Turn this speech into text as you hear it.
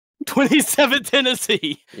27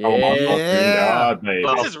 Tennessee. Yeah. Oh my fucking god, baby.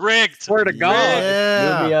 This is rigged. Swear to God.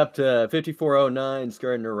 Yeah. Uh, Move me up to 5409,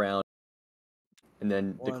 starting around, and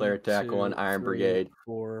then 1, declare attack 2, on Iron 3, Brigade.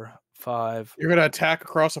 4, 5. You're gonna attack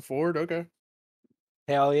across the ford? Okay.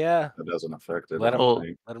 Hell yeah. That doesn't affect it. Let I him- don't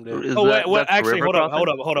think. Let him do it. Is Oh, that, wait, that's actually, river hold up. What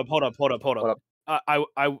up?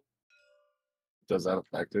 I Does that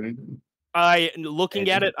affect anything? looking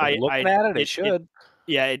at it, Looking at it, it should.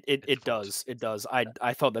 Yeah, it does. It does.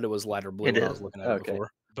 I thought that it was lighter blue It when I is. was looking at it Okay.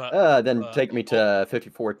 before. But Then take me to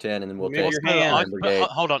 5410, and then we'll Move take your also, hand. Iron Brigade.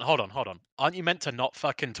 hold on. Aren't you meant to not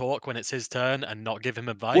fucking talk when it's his turn and not give him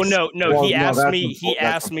advice? Well, no. Well, he no, asked that's me. a- He that's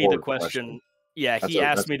asked a me the board question. question. Yeah, That's he a-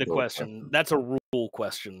 asked that's me a the board question. question. That's a rule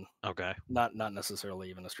question, Okay. not necessarily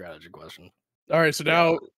even a strategy question. All right. So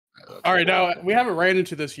now, all right. Now we haven't ran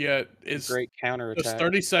into this yet. Is Great this counterattack.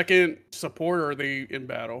 30-second support, or are they in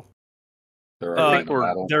battle? They're Uh, already in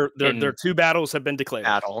battle. Their 2 battles have been declared.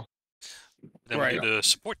 Battle. Then Right. we do the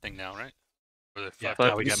support thing now, right? Or the Yeah, fuck-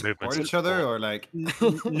 now we We get support movement. each other, or like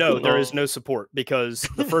No, there is no support because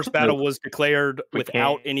the first battle was declared We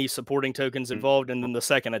without can't. any supporting tokens involved, and then the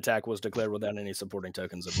second attack was declared without any supporting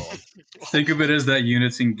tokens involved. Think of it as that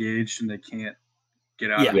unit's engaged and they can't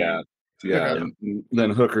get out of it. Yeah. And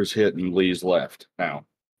then Hooker's hit and Lee's left now.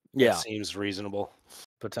 Yeah, That seems reasonable.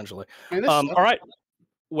 potentially. Man, this All sucks. right.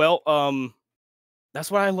 Well, that's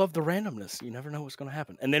why I love the randomness. You never know what's going to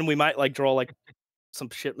happen, and then we might draw some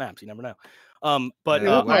shit maps. You never know. But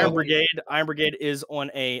Yeah, Iron well- Brigade is on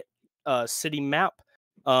a city map.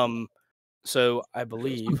 So I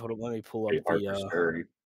believe. Hold on, let me pull up Hey, Harper's the. Ferry.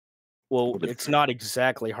 Well, What is it's not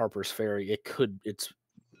exactly Harper's Ferry. It's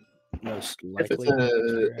most If likely.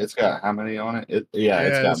 it's got how many on it? It's got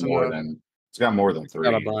it's more enough. than three.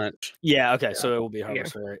 Got a bunch. Yeah. Okay. So it will be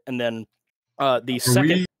Harper's Ferry, and then the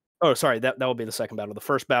second. Oh, sorry. That will be the second battle. The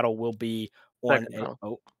first battle will be on. Second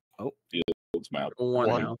It's mount.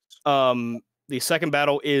 One house. The second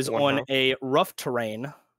battle is One on house. a rough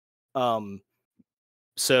terrain.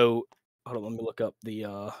 So hold on. Let me look up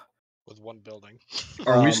the. with one building.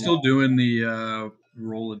 Are we still doing the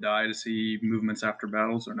roll a die to see movements after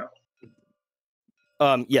battles or no?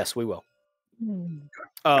 Yes, we will.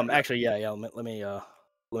 Actually, yeah. Let me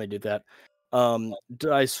do that.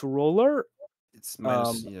 Dice roller. it's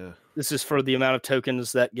minus, This is for the amount of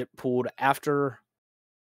tokens that get pulled after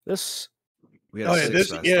this. we had Oh a yeah, 6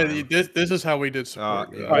 this last yeah time. this is how we did support.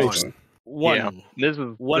 yeah, Right. one. One. Yeah, this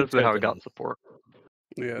is One how we token. got support.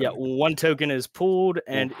 Yeah, one token is pulled,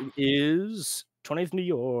 and it is 20th New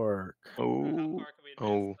York. Oh.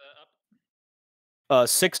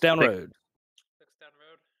 6 down Six. road. 6 down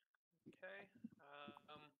road. Okay.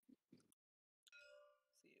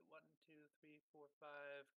 See, 1, 2, 3, 4,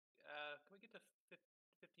 5. Can we get to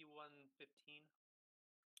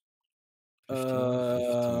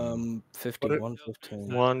 51-15? 51,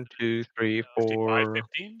 15. 1, 2, 3, 4,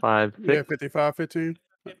 15? 5, 6, Yeah, 55-15.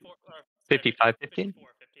 55, 15? 54,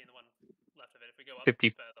 15, the one left of it. If we go up 50.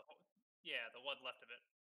 the whole, the one left of it.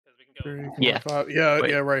 Because we can go. 3, 4, Yeah. 5. Yeah,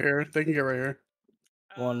 Wait. yeah, right here. They can get right here.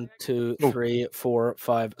 1, 2, Oh. 3, 4,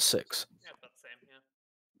 5, 6. Yeah, it's about the same. Yeah.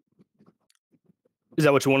 Is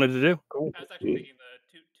that what you wanted to do? I was actually thinking the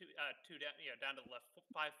two down, down to the left.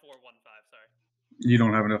 5, 4, 1, 5. Sorry. You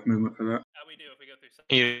don't have enough movement for that. We do if we go through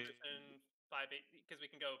You- and 5, 8, because we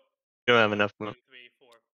can go You don't have enough 2, movement. 3, 4,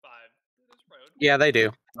 5 through this road. Yeah, they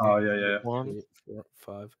do. Oh yeah. 1, 3, 4,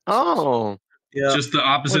 5. Oh. Yeah. Just the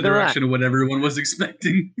opposite Look at that. direction of what everyone was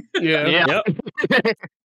expecting. Yeah. Yeah.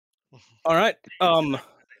 All right.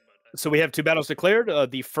 So we have 2 battles declared.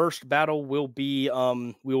 The first battle will be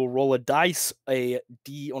we will roll a dice, a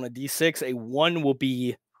D on a D6. A 1 will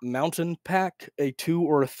be mountain pack, a 2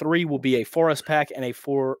 or a 3 will be a forest pack, and a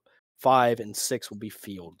 4, 5, and 6 will be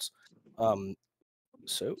fields.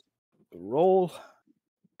 So roll.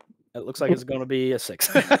 It looks like it's going to be a 6.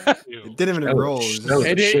 It didn't even roll. It was that was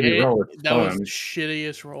just- a shitty roll. It's That was fun. the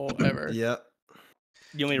shittiest roll ever. Yep.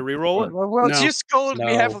 You want me to re-roll it? Well, No. you scolded me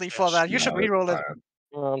No. heavily for that. You should No, reroll it.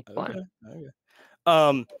 it's fine. Okay.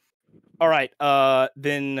 Fine. Okay. All right.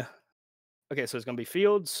 Then. Okay, so it's going to be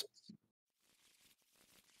fields.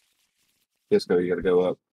 Disco, you got to go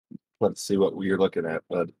up. Let's see what you're looking at,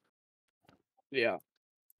 bud. Yeah.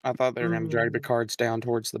 I thought they were going to drag the cards down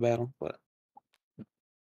towards the battle, but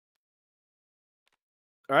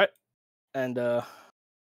All right. And ooh,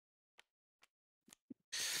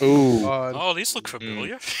 Oh, these look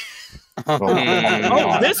familiar.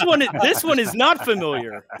 oh, this one is not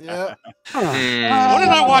familiar. Yeah. What did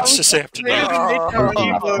I watch this afternoon?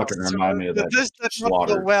 Fucking remind me of that This does not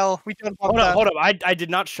slaughter. go well. We don't want Hold up, that. hold up. I did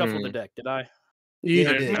not shuffle the deck, did I? You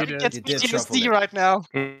did. did. We You get did. You did shuffle PTSD it. right now.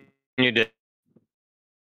 You did.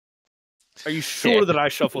 Are you sure that I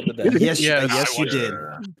shuffled the deck? Yes, Yes. yes, you did.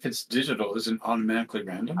 If it's digital, isn't it automatically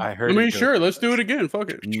random? I I heard. mean, it go- sure. Let's do it again. Fuck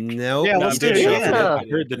it. Nope. Yeah, you let's did do it. shuffle Yeah. I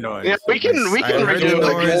heard the noise. Yeah, we can I heard the redo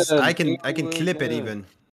it. noise. again. I can clip it even.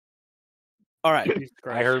 All right. Jesus I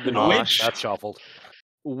Christ. heard the Gosh. noise. That's shuffled.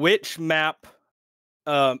 Which map,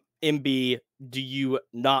 MB, do you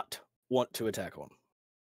not want to attack on?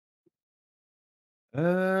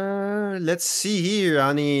 Let's see here.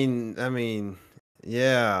 I mean,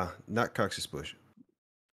 yeah, not Cox's Bush.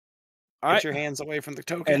 All Get right. your hands away from the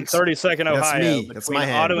And tokens. 32nd That's Ohio, me. That's between my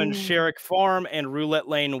hand. Otto and Sherrick Farm and Roulette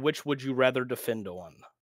Lane, which would you rather defend on?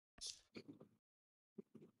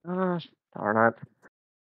 Darn it.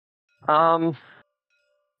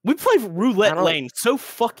 We play I Roulette don't- Lane so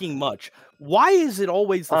fucking much. Why is it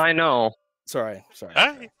always the I know. Sorry.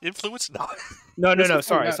 Influence? No. No.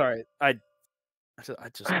 Sorry. I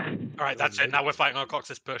just All right, that's it. Now we're fighting on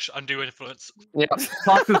Cox's push. Undo influence. Yeah,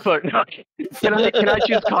 Cox's push. No. Can I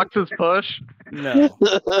choose Cox's push? no.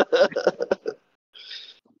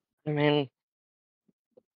 I mean,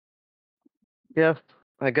 yeah,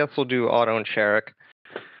 I guess we'll do Otto and Sherrick.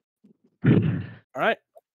 All right.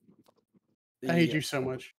 I hate you so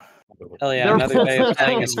much. Hell yeah, They're another day of both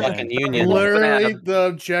playing his down, fucking union. Literally the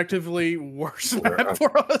objectively worst map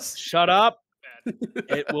for us. Shut up.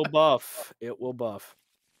 It will buff. It will buff.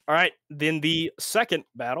 All right. Then the second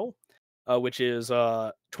battle, which is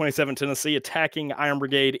 27 Tennessee attacking Iron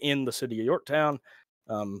Brigade in the city of Yorktown.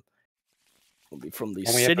 Will be from the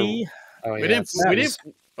And we have to- city. Oh, We yeah, didn't. it's- We didn't.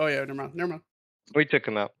 Oh yeah, never mind. We took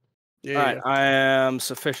him out. Yeah. All right. I am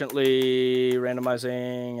sufficiently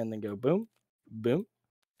randomizing and then go boom, boom.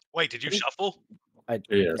 Wait, did you shuffle?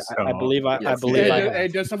 Yes. I believe I Yes. believe I have. Hey,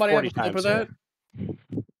 does somebody have a 40 clip of times, that?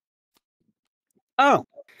 Oh,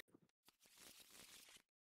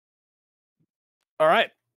 All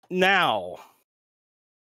right. Now,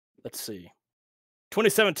 let's see.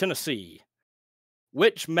 27 Tennessee.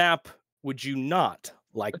 Which map would you not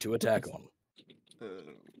like to attack on?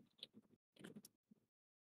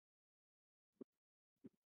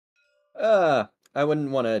 I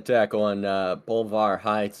wouldn't want to attack on Boulevard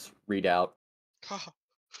Heights Redoubt.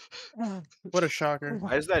 What a shocker.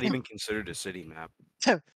 Why is that even considered a city map?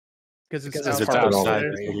 Because it's It's outside of the outside city.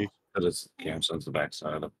 the city. That is campsites the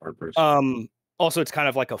backside of Harper's. Also, it's kind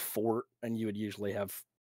of like a fort, and you would usually have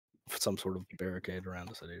some sort of barricade around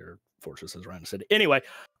the city or fortresses around the city. Anyway,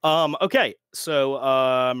 okay, so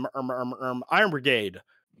Iron Brigade.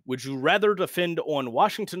 Would you rather defend on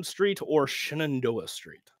Washington Street or Shenandoah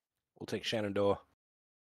Street? We'll take Shenandoah.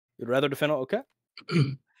 You'd rather defend on okay? God, who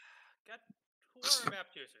are map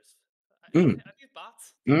users? Are these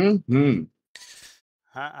bots? Mm-hmm.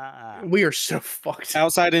 We are so fucked.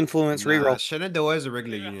 outside influence reroll. Shenandoah is a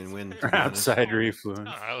regular union win. to be honest. Outside refluence. All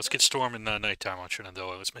right, let's get Storm in nighttime on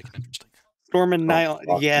Shenandoah. Let's make it interesting. Storm and Night.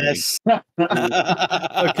 fuck me. Yes. Okay.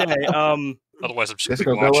 Otherwise, I'm just Let's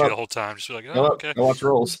going to go watch you up. the whole time. Just be like, Go oh, up. okay. Go watch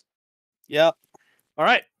rolls. Yep. All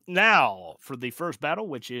right. Now for the first battle,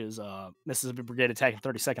 which is Mississippi Brigade attacking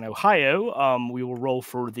 32nd Ohio. We will roll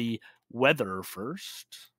for the weather first.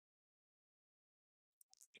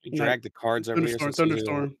 You drag the cards over here.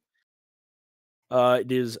 Thunderstorm.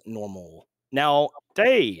 It is normal. Now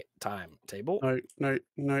daytime table. Night.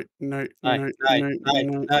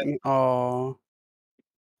 Oh,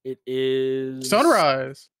 It is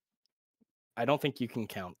sunrise. I don't think you can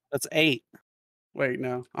count. That's 8. Wait,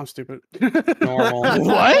 no, I'm stupid. Normal.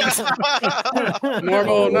 What?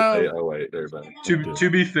 Normal, no. Oh, wait. There, buddy. To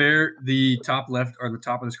be fair, the top left or the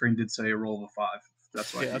top of the screen did say a roll of a 5.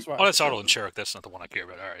 That's why. Yeah, that's why. Oh, that's Otto and Sherrick. That's not the one I care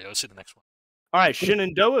about. All right, let's see the next one. All right,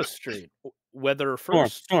 Shenandoah Street. Weather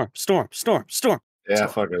first. Storm. Yeah,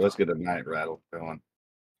 fuck it. Let's get a night rattle going.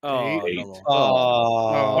 Oh, Eight. normal.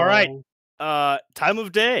 All right. Time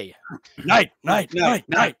of day. Night.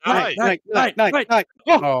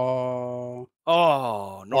 Oh,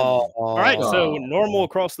 Oh, normal. All right, so normal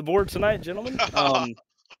across the board tonight, gentlemen.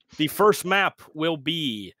 The first map will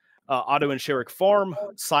be Otto and Sherrick Farm.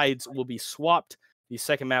 Sides will be swapped. The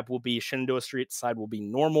second map will be Shenandoah Street. Side will be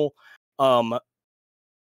normal.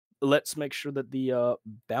 Let's make sure that the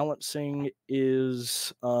balancing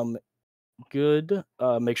is good.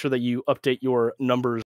 Make sure that you update your numbers